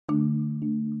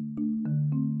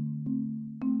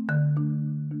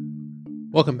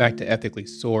Welcome back to Ethically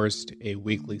Sourced, a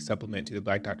weekly supplement to the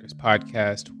Black Doctors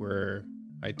Podcast, where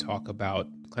I talk about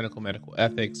clinical medical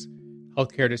ethics,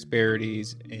 healthcare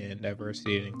disparities, and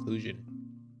diversity and inclusion.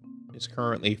 It's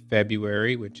currently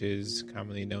February, which is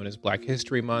commonly known as Black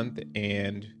History Month,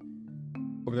 and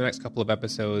over the next couple of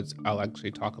episodes, I'll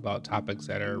actually talk about topics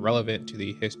that are relevant to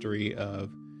the history of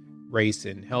race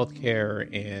in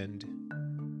healthcare and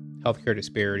healthcare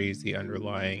disparities, the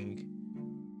underlying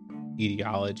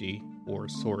etiology or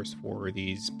source for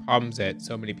these problems that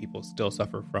so many people still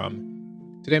suffer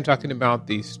from. Today I'm talking about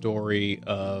the story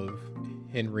of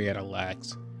Henrietta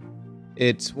Lacks.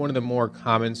 It's one of the more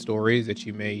common stories that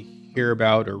you may hear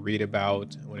about or read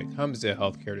about when it comes to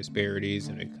healthcare disparities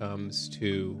and it comes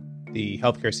to the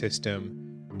healthcare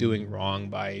system doing wrong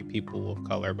by people of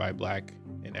color, by Black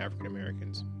and African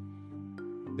Americans.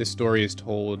 This story is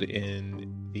told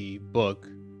in the book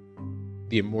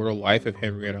The Immortal Life of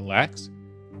Henrietta Lacks.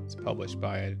 It's published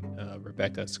by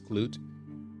Rebecca Skloot,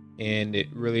 and it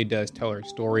really does tell her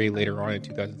story. Later on in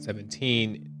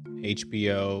 2017,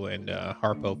 HBO and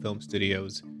Harpo Film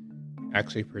Studios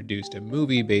actually produced a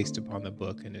movie based upon the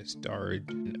book, and it starred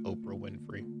Oprah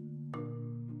Winfrey.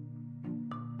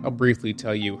 I'll briefly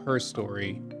tell you her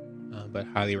story, but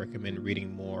highly recommend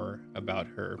reading more about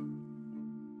her.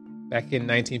 Back in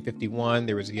 1951,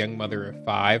 there was a young mother of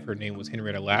 5. Her name was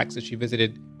Henrietta Lacks, and she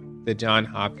visited the Johns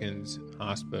Hopkins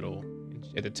Hospital.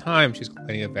 At the time, she was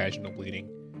complaining of vaginal bleeding.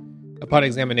 Upon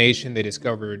examination, they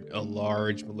discovered a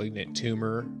large malignant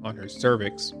tumor on her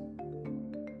cervix.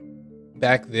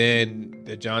 Back then,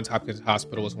 the Johns Hopkins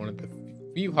Hospital was one of the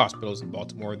few hospitals in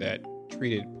Baltimore that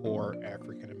treated poor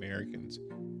African Americans.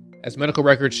 As medical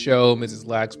records show, Mrs.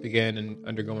 Lacks began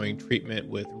undergoing treatment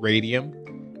with radium.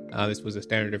 This was a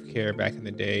standard of care back in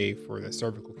the day for the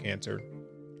cervical cancer,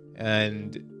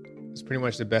 and it was pretty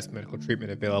much the best medical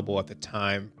treatment available at the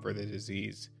time for the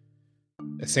disease.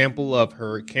 A sample of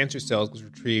her cancer cells was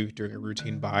retrieved during a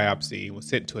routine biopsy and was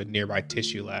sent to a nearby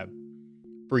tissue lab.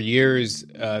 For years,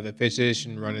 the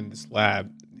physician running this lab,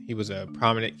 he was a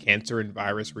prominent cancer and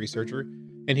virus researcher,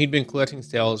 and he'd been collecting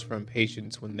cells from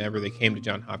patients whenever they came to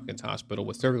Johns Hopkins Hospital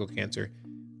with cervical cancer,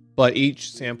 but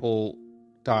each sample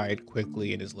died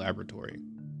quickly in his laboratory.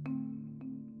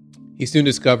 He soon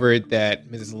discovered that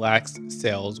Mrs. Lacks'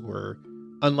 cells were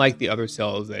unlike the other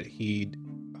cells that he'd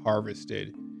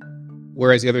harvested.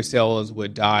 Whereas the other cells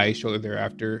would die shortly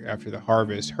thereafter, after the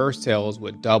harvest, her cells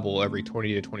would double every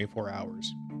 20 to 24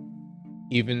 hours,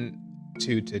 even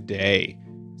to today.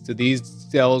 So these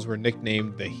cells were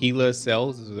nicknamed the HeLa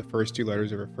cells. Those are the first 2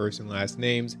 letters of her first and last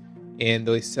names. And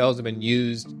those cells have been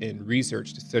used in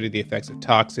research to study the effects of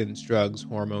toxins, drugs,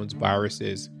 hormones,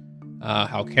 viruses,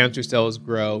 how cancer cells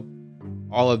grow.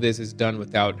 All of this is done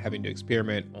without having to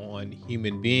experiment on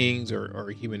human beings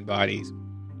or human bodies.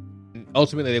 And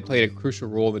ultimately, they played a crucial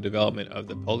role in the development of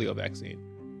the polio vaccine.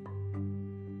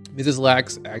 Mrs.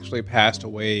 Lacks actually passed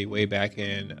away way back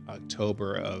in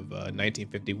October of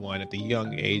 1951 at the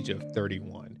young age of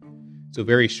 31. So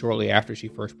very shortly after she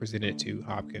first presented to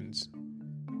Hopkins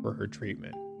for her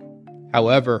treatment.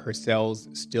 However, her cells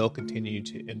still continue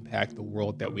to impact the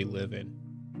world that we live in.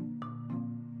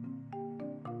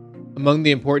 Among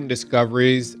the important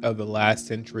discoveries of the last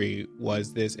century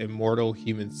was this immortal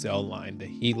human cell line, the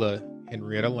HeLa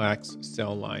Henrietta Lacks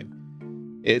cell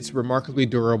line. It's remarkably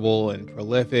durable and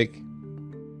prolific.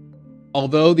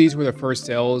 Although these were the first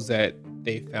cells that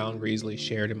they found were easily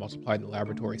shared and multiplied in the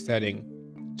laboratory setting,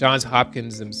 Johns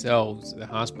Hopkins themselves, the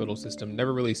hospital system,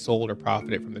 never really sold or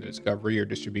profited from the discovery or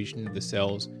distribution of the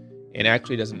cells and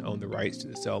actually doesn't own the rights to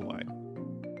the cell line.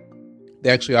 They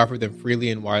actually offer them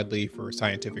freely and widely for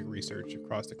scientific research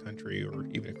across the country or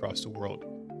even across the world.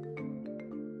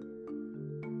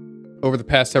 Over the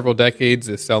past several decades,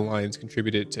 the cell lines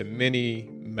contributed to many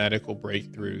medical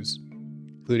breakthroughs,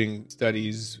 including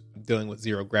studies dealing with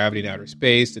zero gravity in outer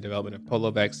space, the development of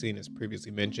polio vaccine, as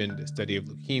previously mentioned, the study of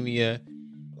leukemia,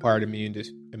 acquired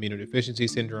immunodeficiency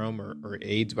syndrome or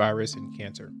AIDS virus, and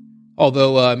cancer.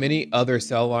 Although many other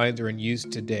cell lines are in use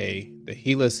today, the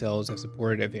HeLa cells have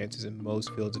supported advances in most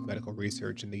fields of medical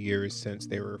research in the years since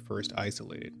they were first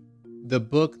isolated. The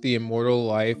book, The Immortal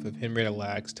Life of Henrietta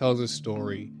Lacks, tells a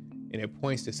story, and it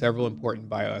points to several important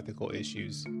bioethical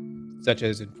issues, such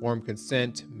as informed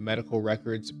consent, medical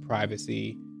records,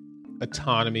 privacy,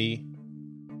 autonomy,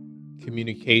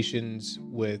 communications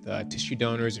with tissue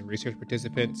donors and research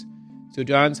participants. So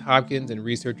Johns Hopkins and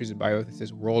researchers and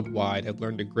bioethicists worldwide have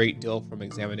learned a great deal from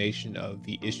examination of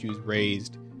the issues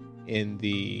raised in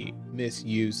the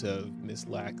misuse of Ms.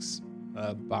 Lacks'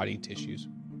 body tissues.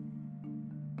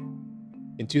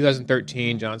 In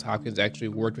 2013, Johns Hopkins actually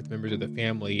worked with members of the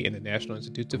family and the National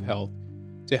Institutes of Health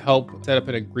to help set up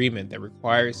an agreement that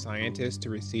requires scientists to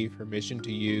receive permission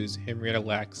to use Henrietta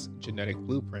Lacks' genetic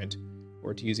blueprint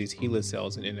or to use these HeLa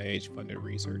cells in NIH-funded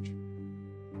research.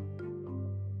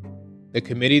 The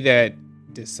committee that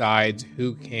decides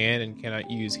who can and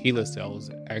cannot use HeLa cells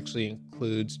actually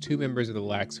includes 2 members of the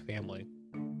Lacks family.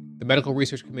 The medical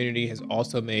research community has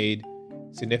also made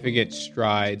significant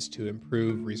strides to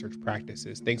improve research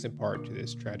practices, thanks in part to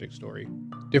this tragic story.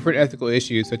 Different ethical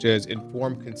issues, such as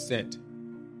informed consent,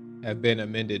 have been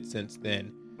amended since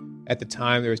then. At the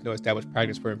time, there was no established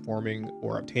practice for informing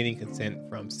or obtaining consent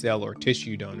from cell or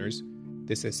tissue donors.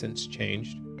 This has since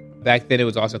changed. Back then, it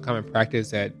was also common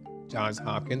practice at Johns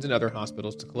Hopkins and other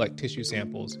hospitals to collect tissue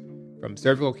samples from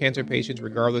cervical cancer patients,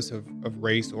 regardless of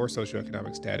race or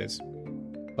socioeconomic status.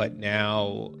 But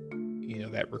now,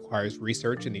 that requires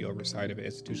research and the oversight of an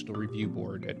institutional review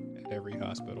board at every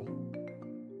hospital.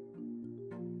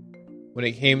 When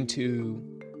it came to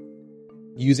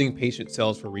using patient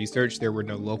cells for research, there were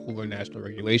no local or national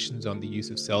regulations on the use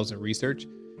of cells in research.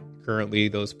 Currently,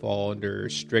 those fall under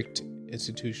strict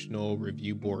institutional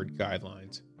review board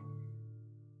guidelines.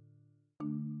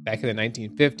 Back in the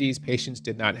 1950s, patients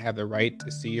did not have the right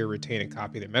to see or retain a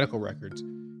copy of their medical records,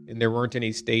 and there weren't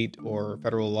any state or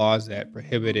federal laws that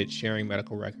prohibited sharing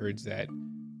medical records that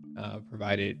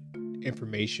provided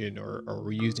information or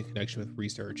were used in connection with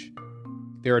research.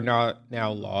 There are not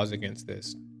now laws against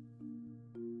this.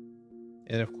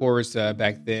 And of course,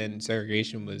 back then,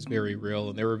 segregation was very real,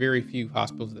 and there were very few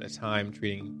hospitals at the time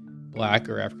treating Black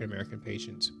or African American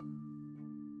patients.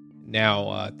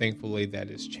 Now, thankfully, that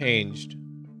has changed,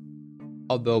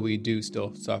 although we do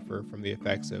still suffer from the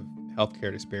effects of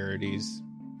healthcare disparities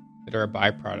that are a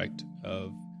byproduct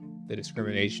of the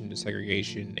discrimination, the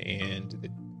segregation, and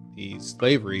the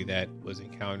slavery that was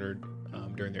encountered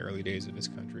during the early days of this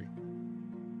country.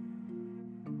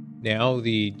 Now,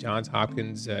 the Johns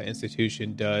Hopkins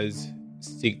institution does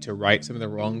seek to right some of the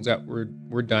wrongs that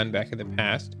were done back in the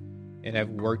past and have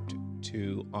worked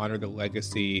to honor the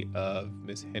legacy of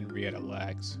Miss Henrietta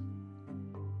Lacks.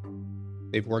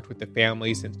 They've worked with the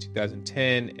family since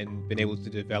 2010 and been able to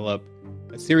develop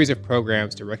a series of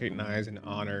programs to recognize and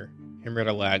honor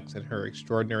Henrietta Lacks and her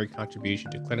extraordinary contribution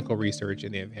to clinical research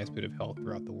and the advancement of health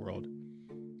throughout the world.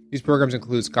 These programs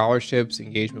include scholarships,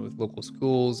 engagement with local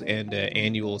schools, and an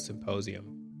annual symposium.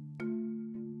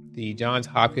 The Johns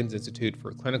Hopkins Institute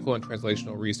for Clinical and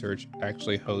Translational Research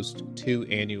actually hosts 2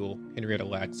 annual Henrietta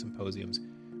Lacks symposiums,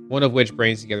 one of which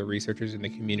brings together researchers in the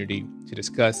community to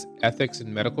discuss ethics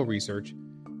in medical research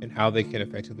and how they can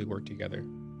effectively work together.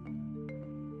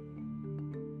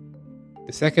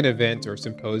 The second event or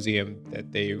symposium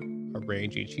that they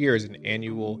arrange each year is an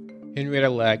annual Henrietta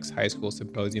Lacks High School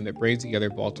Symposium that brings together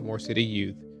Baltimore City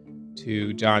youth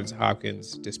to Johns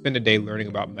Hopkins to spend a day learning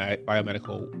about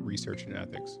biomedical research and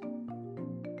ethics.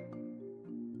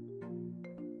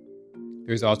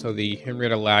 There's also the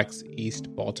Henrietta Lacks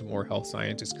East Baltimore Health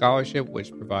Sciences Scholarship,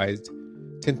 which provides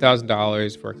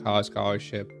 $10,000 for a college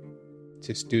scholarship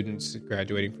to students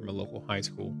graduating from a local high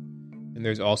school. And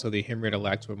there's also the Henrietta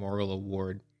Lacks Memorial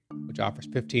Award, which offers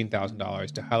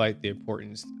 $15,000 to highlight the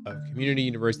importance of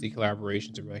community-university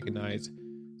collaborations to recognize,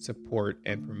 support,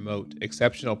 and promote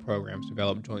exceptional programs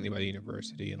developed jointly by the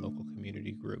university and local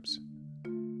community groups.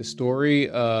 The story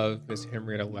of Miss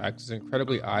Henrietta Lacks is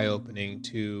incredibly eye-opening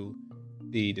to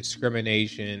the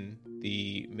discrimination,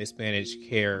 the mismanaged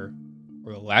care,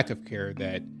 or the lack of care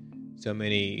that so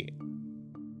many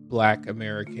Black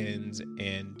Americans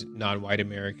and non-white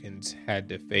Americans had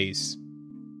to face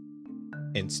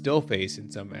and still face in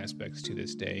some aspects to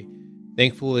this day.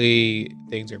 Thankfully,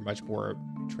 things are much more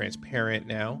transparent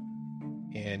now,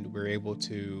 and we're able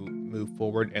to move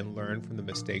forward and learn from the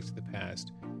mistakes of the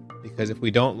past. Because if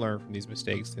we don't learn from these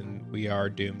mistakes, then we are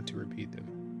doomed to repeat them.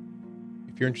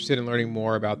 If you're interested in learning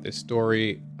more about this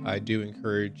story, I do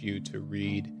encourage you to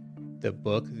read the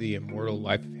book, The Immortal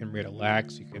Life of Henrietta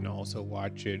Lacks. You can also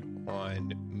watch it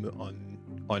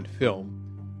on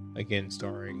film, again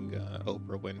starring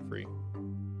Oprah Winfrey.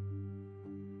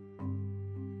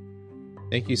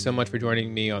 Thank you so much for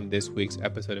joining me on this week's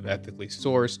episode of Ethically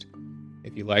Sourced.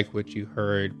 If you like what you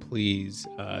heard, please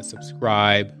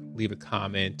subscribe, leave a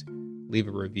comment, leave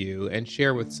a review, and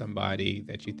share with somebody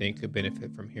that you think could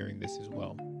benefit from hearing this as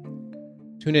well.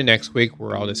 Tune in next week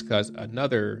where I'll discuss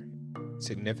another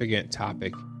significant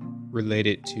topic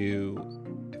related to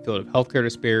the field of healthcare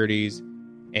disparities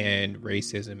and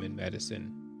racism in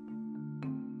medicine.